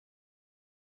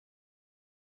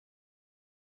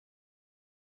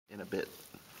in a bit.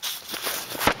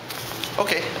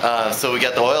 Okay, so we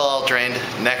got the oil all drained.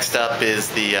 Next up is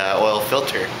the oil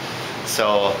filter.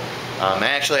 So I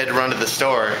actually had to run to the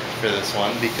store for this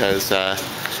one because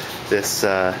this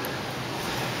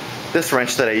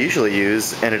wrench that I usually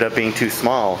use ended up being too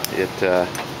small. It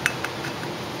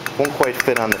won't quite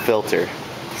fit on the filter.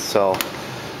 So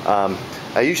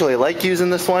I usually like using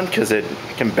this one because it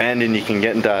can bend and you can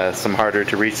get into some harder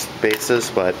to reach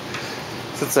spaces, but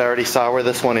since I already saw where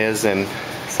this one is and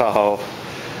saw how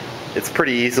it's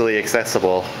pretty easily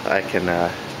accessible, I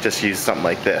can just use something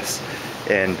like this.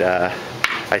 And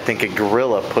I think a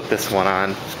gorilla put this one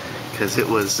on because it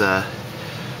was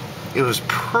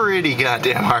pretty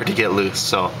goddamn hard to get loose.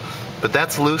 So, but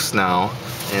that's loose now,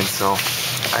 and so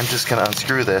I'm just gonna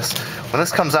unscrew this. When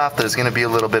this comes off, there's gonna be a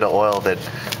little bit of oil that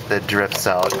drips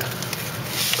out.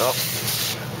 Oh,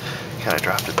 kind of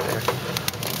dropped it there.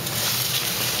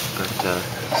 But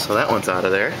so that one's out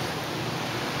of there.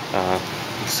 I'm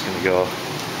just gonna go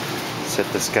set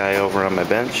this guy over on my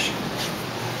bench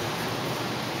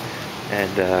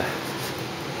and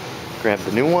grab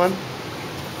the new one.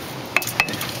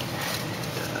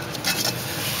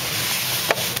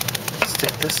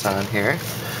 Stick this on here.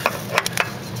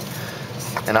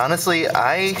 And honestly,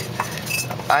 I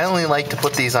only like to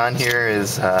put these on here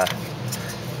as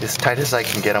tight as I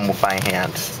can get them by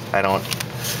hand. I don't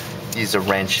use a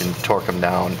wrench and torque them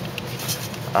down.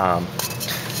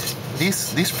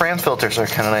 These Fran filters are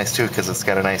kind of nice too because it's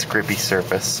got a nice grippy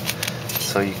surface,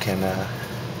 so you can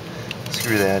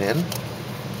screw that in,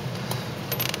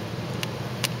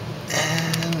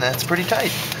 and that's pretty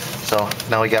tight. So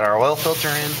now we got our oil filter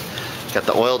in, got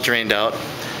the oil drained out.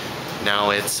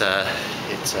 Now it's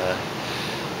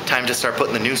time to start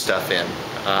putting the new stuff in.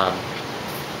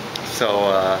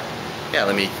 Yeah,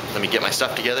 let me get my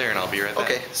stuff together and I'll be right back.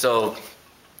 Okay, so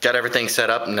got everything set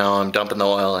up. Now I'm dumping the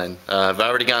oil in. I've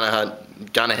already gone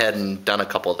ahead and done a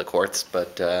couple of the quarts,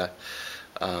 but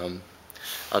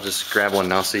I'll just grab one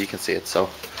now so you can see it. So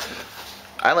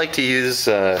I like to use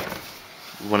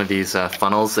one of these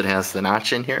funnels that has the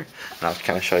notch in here, and I'll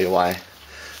kind of show you why.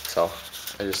 So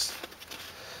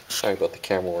sorry about the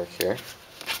camera work here.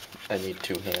 I need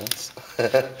two hands.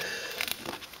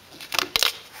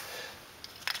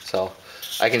 So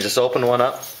I can just open one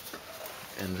up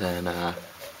and then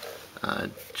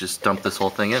just dump this whole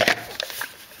thing in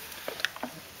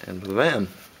and move in,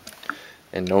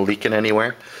 and no leaking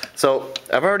anywhere. So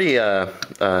I've already I'll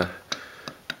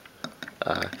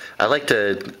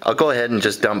go ahead and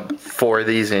just dump 4 of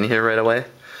these in here right away,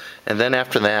 and then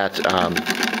after that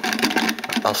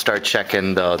I'll start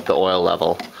checking the oil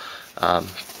level,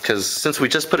 because since we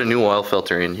just put a new oil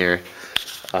filter in here,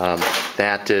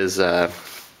 that is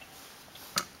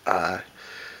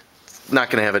not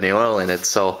going to have any oil in it,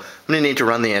 so I'm going to need to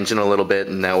run the engine a little bit,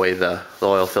 and that way the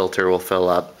oil filter will fill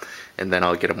up, and then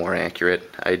I'll get a more accurate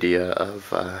idea of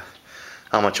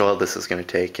how much oil this is going to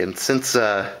take. And since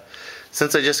I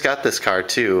just got this car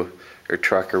too, or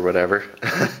truck or whatever,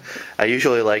 I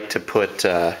usually like to put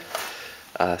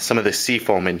some of the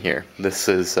seafoam in here. This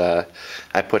is I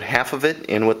put half of it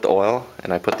in with the oil,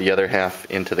 and I put the other half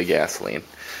into the gasoline.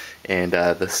 And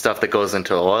the stuff that goes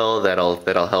into the oil,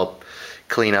 that'll help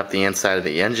clean up the inside of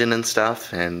the engine and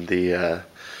stuff, and the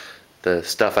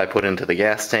stuff I put into the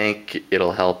gas tank,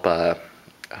 it'll help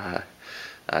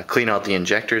clean out the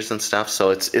injectors and stuff. So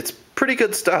it's pretty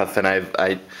good stuff, and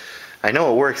I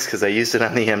know it works because I used it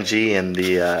on the MG, and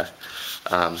the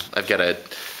I've got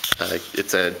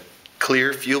it's a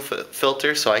clear fuel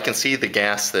filter, so I can see the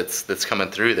gas that's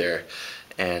coming through there.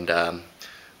 And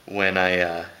when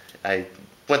I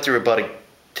went through about a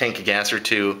tank of gas or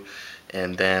two,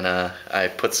 and then I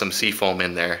put some seafoam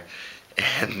in there,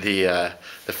 and the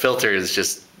filter is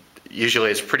just,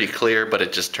 usually it's pretty clear, but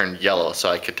it just turned yellow, so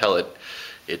I could tell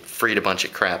it freed a bunch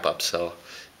of crap up. So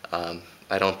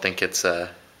I don't think it's a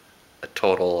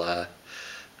total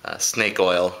snake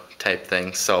oil type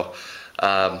thing. So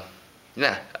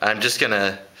yeah, I'm just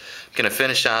gonna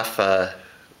finish off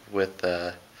with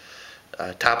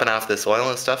topping off this oil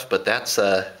and stuff, but that's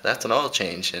an oil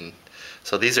change. And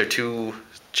so these are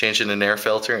changing an air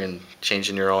filter and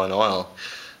changing your own oil.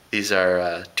 These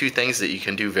are 2 things that you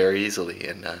can do very easily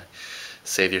and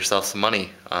save yourself some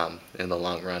money in the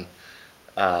long run.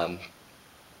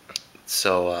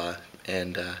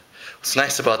 What's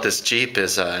nice about this Jeep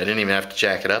is I didn't even have to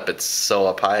jack it up. It's so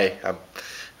up high.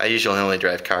 I usually only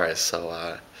drive cars, so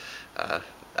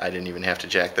I didn't even have to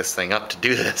jack this thing up to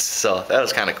do this. So that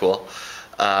was kind of cool.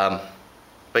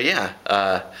 But yeah,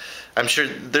 I'm sure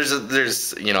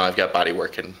there's you know, I've got body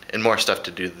work and more stuff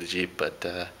to do to the Jeep, but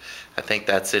I think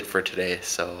that's it for today.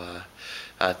 So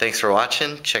Thanks for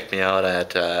watching. Check me out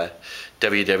at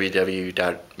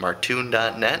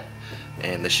www.martoon.net,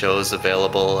 and the show is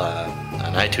available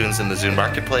on iTunes and the Zune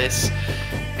Marketplace.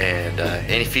 And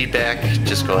any feedback,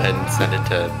 just go ahead and send it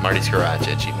to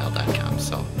martysgarage@gmail.com.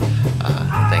 So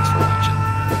thanks for watching.